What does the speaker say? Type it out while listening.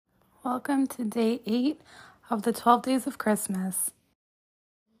Welcome to day 8 of the 12 Days of Christmas.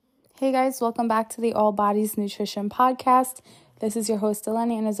 Hey guys, welcome back to the All Bodies Nutrition Podcast. This is your host,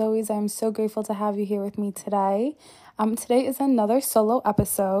 Eleni, and as always, I'm so grateful to have you here with me today. Today is another solo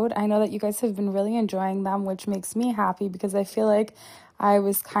episode. I know that you guys have been really enjoying them, which makes me happy because I feel like I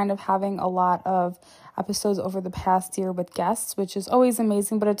was kind of having a lot of episodes over the past year with guests, which is always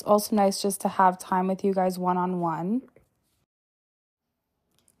amazing, but it's also nice just to have time with you guys one-on-one.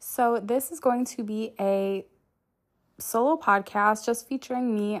 So this is going to be a solo podcast just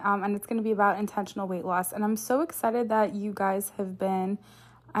featuring me, and it's going to be about intentional weight loss. And I'm so excited that you guys have been,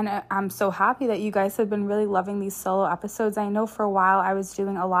 and I'm so happy that you guys have been really loving these solo episodes. I know for a while I was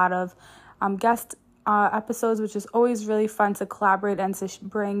doing a lot of guest episodes, which is always really fun to collaborate and to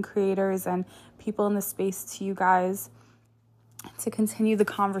bring creators and people in the space to you guys to continue the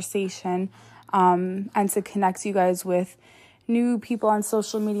conversation and to connect you guys with new people on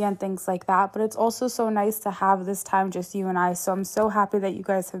social media and things like that. But it's also so nice to have this time just you and I. So I'm so happy that you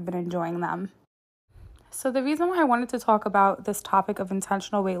guys have been enjoying them. So the reason why I wanted to talk about this topic of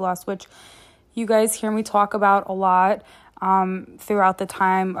intentional weight loss, which you guys hear me talk about a lot throughout the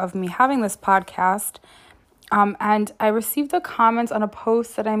time of me having this podcast. And I received a comment on a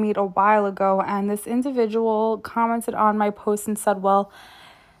post that I made a while ago, and this individual commented on my post and said, well,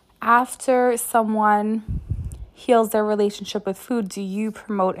 after someone heals their relationship with food, do you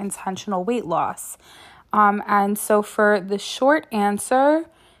promote intentional weight loss? And so for the short answer,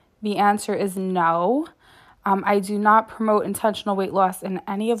 the answer is no. I do not promote intentional weight loss in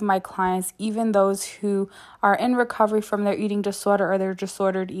any of my clients, even those who are in recovery from their eating disorder or their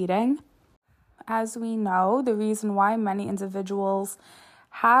disordered eating. As we know, the reason why many individuals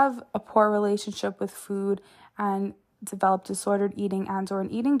have a poor relationship with food and develop disordered eating and or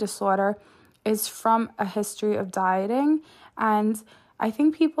an eating disorder is from a history of dieting. And I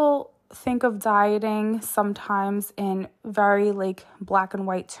think people think of dieting sometimes in very black and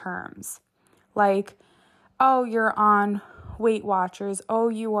white terms. Like, oh, you're on Weight Watchers. Oh,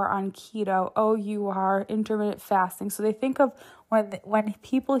 you are on keto. Oh, you are intermittent fasting. So they think of when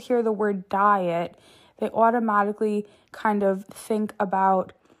people hear the word diet, they automatically kind of think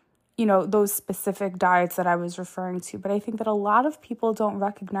about those specific diets that I was referring to. But I think that a lot of people don't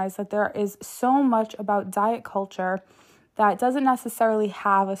recognize that there is so much about diet culture that doesn't necessarily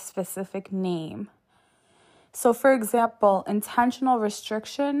have a specific name. So for example, intentional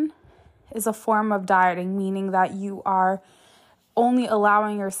restriction is a form of dieting, meaning that you are only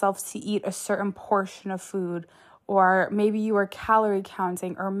allowing yourself to eat a certain portion of food, or maybe you are calorie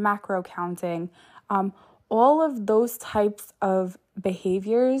counting or macro counting. All of those types of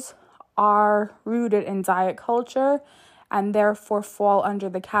behaviors are rooted in diet culture and therefore fall under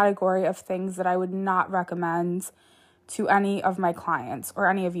the category of things that I would not recommend to any of my clients or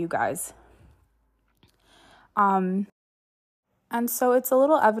any of you guys. And so it's a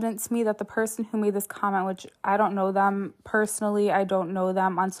little evident to me that the person who made this comment, which I don't know them personally, I don't know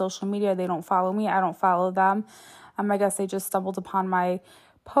them on social media, they don't follow me, I don't follow them. I guess they just stumbled upon my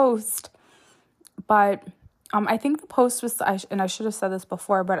post. But I think the post was, and I should have said this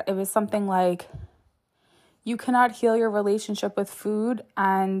before, but it was something like, you cannot heal your relationship with food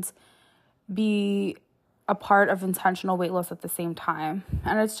and be a part of intentional weight loss at the same time.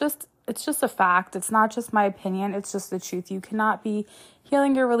 And it's just a fact. It's not just my opinion. It's just the truth. You cannot be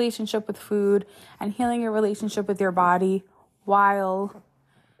healing your relationship with food and healing your relationship with your body while,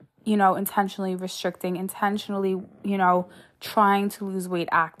 intentionally restricting, intentionally, trying to lose weight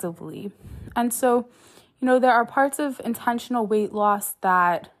actively. And so, there are parts of intentional weight loss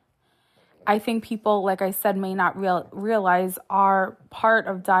that I think people, like I said, may not realize are part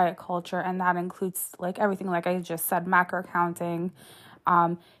of diet culture. And that includes everything, like I just said, macro counting,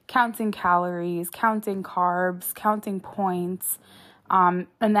 counting calories, counting carbs, counting points, and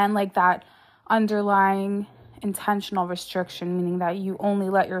then that underlying intentional restriction, meaning that you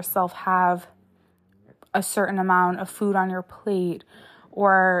only let yourself have a certain amount of food on your plate,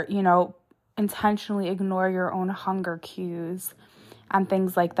 or, intentionally ignore your own hunger cues and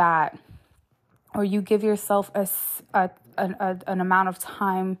things like that. Or you give yourself an amount of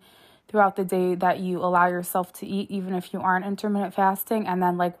time throughout the day that you allow yourself to eat, even if you aren't intermittent fasting. And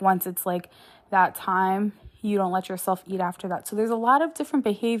then once it's that time, you don't let yourself eat after that. So there's a lot of different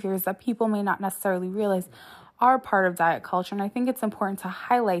behaviors that people may not necessarily realize are part of diet culture. And I think it's important to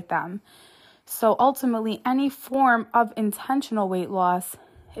highlight them. So ultimately, any form of intentional weight loss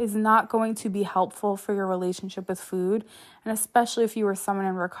is not going to be helpful for your relationship with food. And especially if you are someone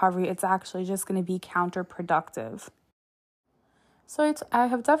in recovery, it's actually just going to be counterproductive. So I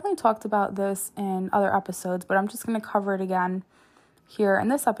have definitely talked about this in other episodes, but I'm just going to cover it again here in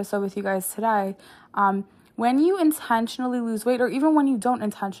this episode with you guys today. When you intentionally lose weight, or even when you don't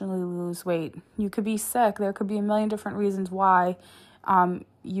intentionally lose weight, you could be sick. There could be a million different reasons why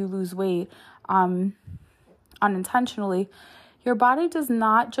you lose weight unintentionally. Your body does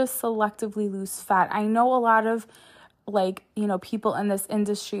not just selectively lose fat. I know a lot of people in this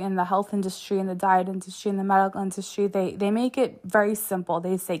industry, in the health industry, in the diet industry, in the medical industry, they make it very simple.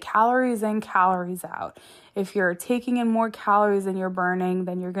 They say calories in, calories out. If you're taking in more calories than you're burning,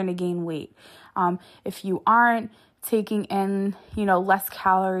 then you're going to gain weight. If you aren't taking in, less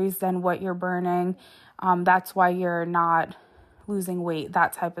calories than what you're burning, that's why you're not losing weight,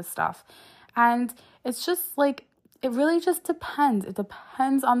 that type of stuff. And it's just it really just depends. It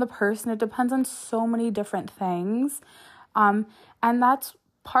depends on the person. It depends on so many different things. And that's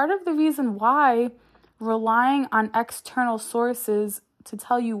part of the reason why relying on external sources to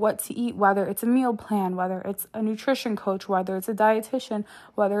tell you what to eat, whether it's a meal plan, whether it's a nutrition coach, whether it's a dietitian,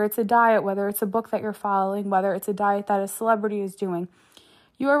 whether it's a diet, whether it's a book that you're following, whether it's a diet that a celebrity is doing,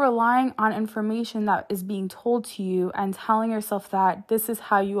 you are relying on information that is being told to you and telling yourself that this is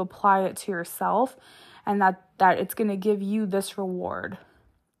how you apply it to yourself, and that it's going to give you this reward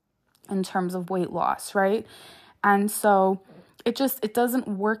in terms of weight loss, right? And so it doesn't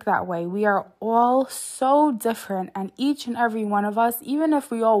work that way. We are all so different, and each and every one of us, even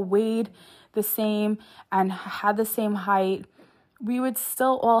if we all weighed the same and had the same height, we would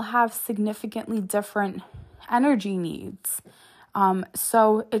still all have significantly different energy needs.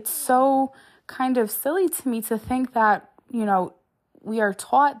 So it's so kind of silly to me to think that, we are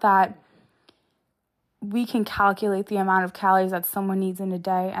taught that we can calculate the amount of calories that someone needs in a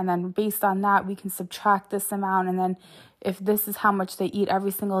day, and then based on that, we can subtract this amount, and then if this is how much they eat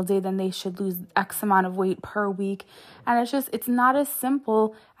every single day, then they should lose X amount of weight per week. And it's not as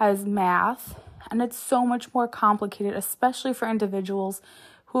simple as math, and it's so much more complicated, especially for individuals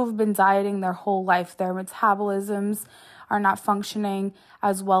who have been dieting their whole life. Their metabolisms are not functioning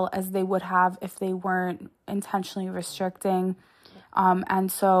as well as they would have if they weren't intentionally restricting.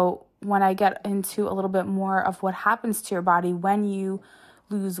 And so when I get into a little bit more of what happens to your body when you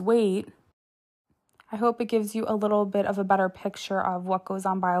lose weight, I hope it gives you a little bit of a better picture of what goes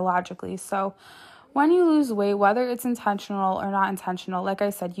on biologically. So when you lose weight, whether it's intentional or not intentional, like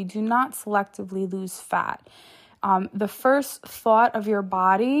I said, you do not selectively lose fat. The first thought of your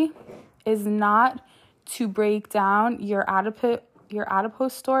body is not to break down your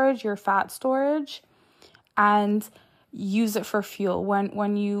adipose storage, your fat storage, and use it for fuel.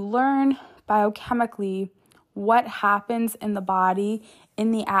 When you learn biochemically what happens in the body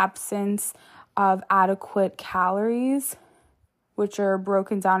in the absence of adequate calories, which are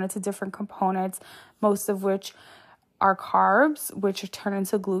broken down into different components, most of which are carbs, which are turned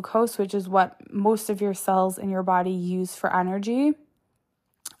into glucose, which is what most of your cells in your body use for energy.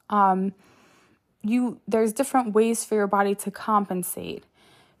 There's different ways for your body to compensate.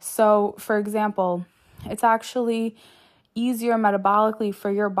 So, for example, it's actually easier metabolically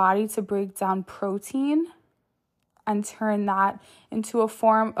for your body to break down protein and turn that into a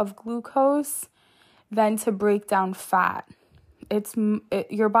form of glucose than to break down fat.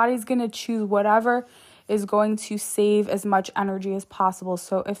 Your body's going to choose whatever is going to save as much energy as possible.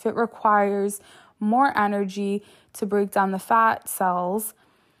 So if it requires more energy to break down the fat cells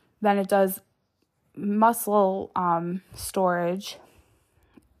than it does muscle storage,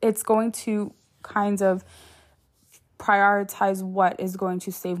 it's going to kind of prioritize what is going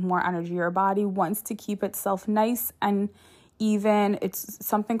to save more energy. Your body wants to keep itself nice and even. It's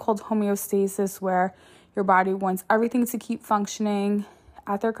something called homeostasis, where your body wants everything to keep functioning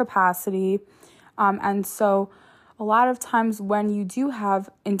at their capacity. And so a lot of times when you do have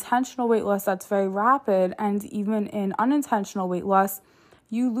intentional weight loss that's very rapid, and even in unintentional weight loss,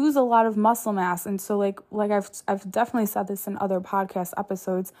 you lose a lot of muscle mass. And so like I've definitely said this in other podcast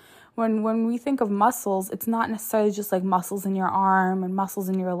episodes, when we think of muscles, it's not necessarily just like muscles in your arm and muscles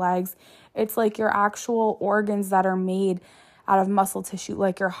in your legs. It's like your actual organs that are made out of muscle tissue,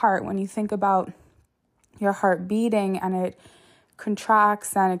 like your heart. When you think about your heart beating and it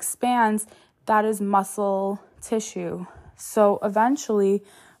contracts and expands, that is muscle tissue. So eventually,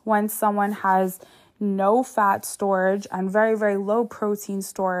 when someone has no fat storage and very, very low protein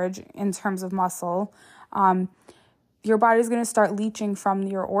storage in terms of muscle, your body's going to start leaching from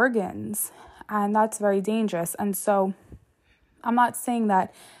your organs, and that's very dangerous. And so I'm not saying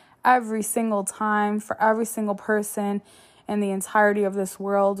that every single time for every single person in the entirety of this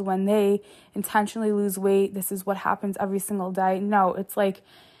world, when they intentionally lose weight, this is what happens every single day. No, it's like,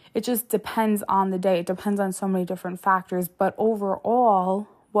 it just depends on the day. It depends on so many different factors. But overall,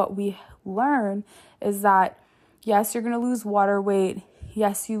 what we learn is that, yes, you're going to lose water weight.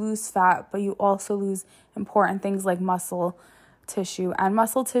 yes, you lose fat, but you also lose important things like muscle tissue. And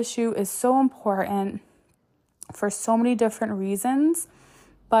muscle tissue is so important for so many different reasons.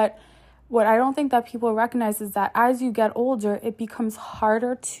 But what I don't think that people recognize is that as you get older, it becomes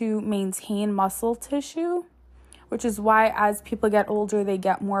harder to maintain muscle tissue, which is why as people get older, they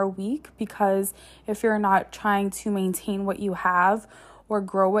get more weak, because if you're not trying to maintain what you have or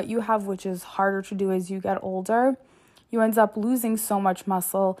grow what you have, which is harder to do as you get older, you end up losing so much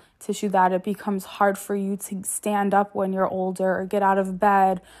muscle tissue that it becomes hard for you to stand up when you're older or get out of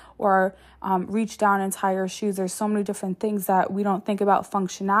bed or reach down and tie your shoes. There's so many different things that we don't think about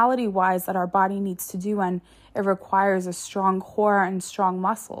functionality-wise that our body needs to do, and it requires a strong core and strong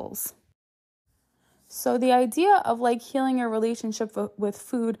muscles. So the idea of like healing your relationship with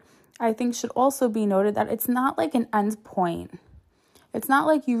food, I think should also be noted that it's not like an end point. It's not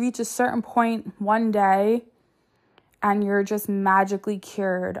like you reach a certain point one day and you're just magically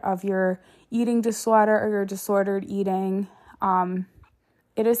cured of your eating disorder or your disordered eating.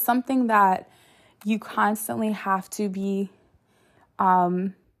 It is something that you constantly have to be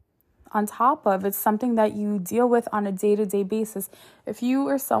on top of. It's something that you deal with on a day-to-day basis. If you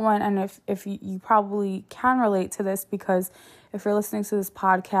are someone, and if you probably can relate to this, because if you're listening to this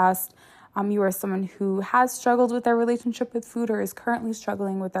podcast, you are someone who has struggled with their relationship with food or is currently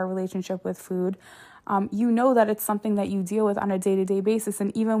struggling with their relationship with food, you know that it's something that you deal with on a day-to-day basis.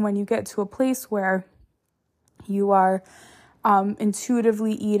 And even when you get to a place where you are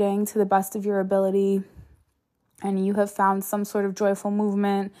intuitively eating to the best of your ability, and you have found some sort of joyful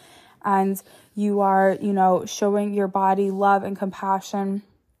movement, and you are, showing your body love and compassion,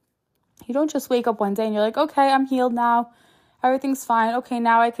 you don't just wake up one day and you're like, okay, I'm healed now. Everything's fine. Okay,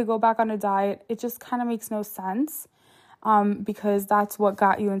 now I could go back on a diet. It just kind of makes no sense. Because that's what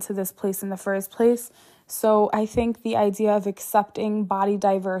got you into this place in the first place. So I think the idea of accepting body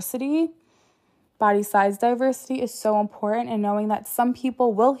diversity, body size diversity is so important, and knowing that some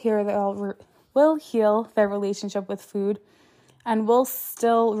people will heal their relationship with food and will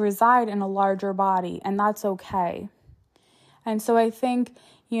still reside in a larger body, and that's okay. And so I think,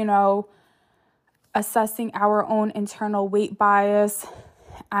 assessing our own internal weight bias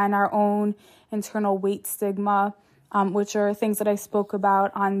and our own internal weight stigma, which are things that I spoke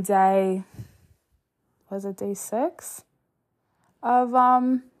about on day 6 of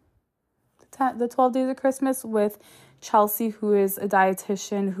the 12 Days of Christmas with Chelsea, who is a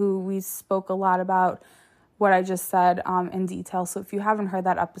dietitian, who we spoke a lot about what I just said in detail. So if you haven't heard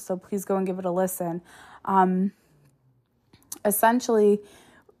that episode, please go and give it a listen. Essentially,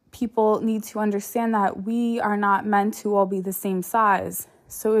 people need to understand that we are not meant to all be the same size.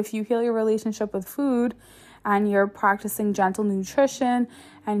 So if you heal your relationship with food, and you're practicing gentle nutrition,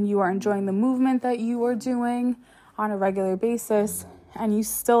 and you are enjoying the movement that you are doing on a regular basis, and you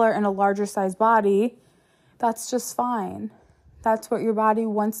still are in a larger size body, that's just fine. That's what your body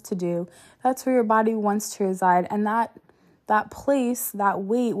wants to do. That's where your body wants to reside. And that place, that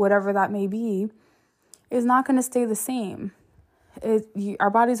weight, whatever that may be, is not going to stay the same. Our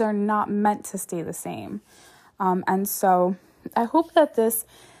bodies are not meant to stay the same. And so I hope that this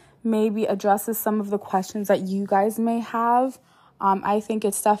maybe addresses some of the questions that you guys may have. I think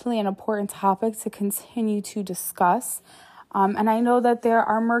it's definitely an important topic to continue to discuss. And I know that there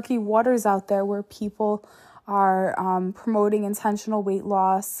are murky waters out there where people are promoting intentional weight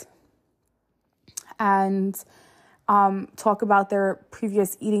loss and talk about their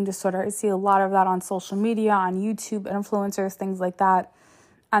previous eating disorder. I see a lot of that on social media, on YouTube, influencers, things like that.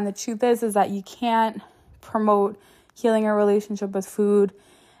 And the truth is that you can't promote healing your relationship with food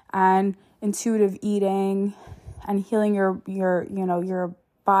and intuitive eating and healing your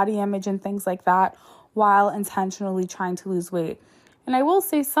body image and things like that while intentionally trying to lose weight. And I will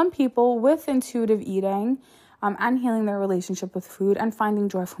say some people with intuitive eating and healing their relationship with food and finding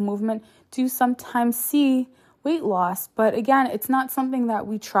joyful movement do sometimes see weight loss. But again, it's not something that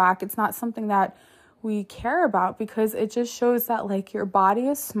we track. It's not something that we care about, because it just shows that like your body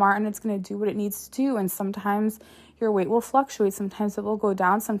is smart and it's going to do what it needs to do. And sometimes your weight will fluctuate. Sometimes it will go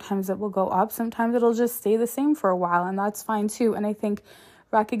down. Sometimes it will go up. Sometimes it'll just stay the same for a while. And that's fine too. And I think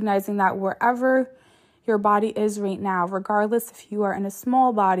recognizing that wherever your body is right now, regardless if you are in a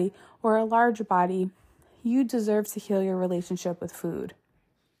small body or a large body, you deserve to heal your relationship with food.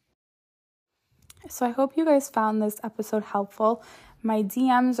 So I hope you guys found this episode helpful. My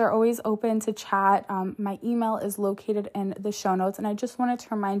DMs are always open to chat. My email is located in the show notes. And I just wanted to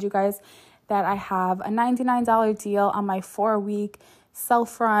remind you guys that I have a $99 deal on my 4-week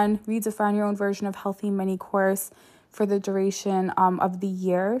self-run, redefine your own version of healthy mini course. for the duration of the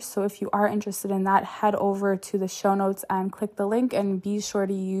year. So if you are interested in that, head over to the show notes and click the link, and be sure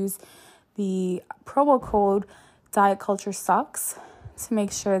to use the promo code Diet Culture Sucks to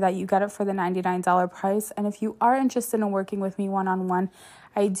make sure that you get it for the $99 price. And if you are interested in working with me one-on-one,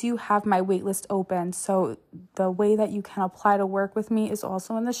 I do have my waitlist open. So the way that you can apply to work with me is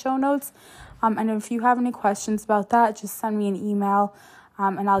also in the show notes. And if you have any questions about that, just send me an email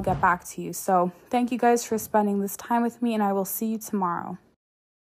and I'll get back to you. So thank you guys for spending this time with me, and I will see you tomorrow.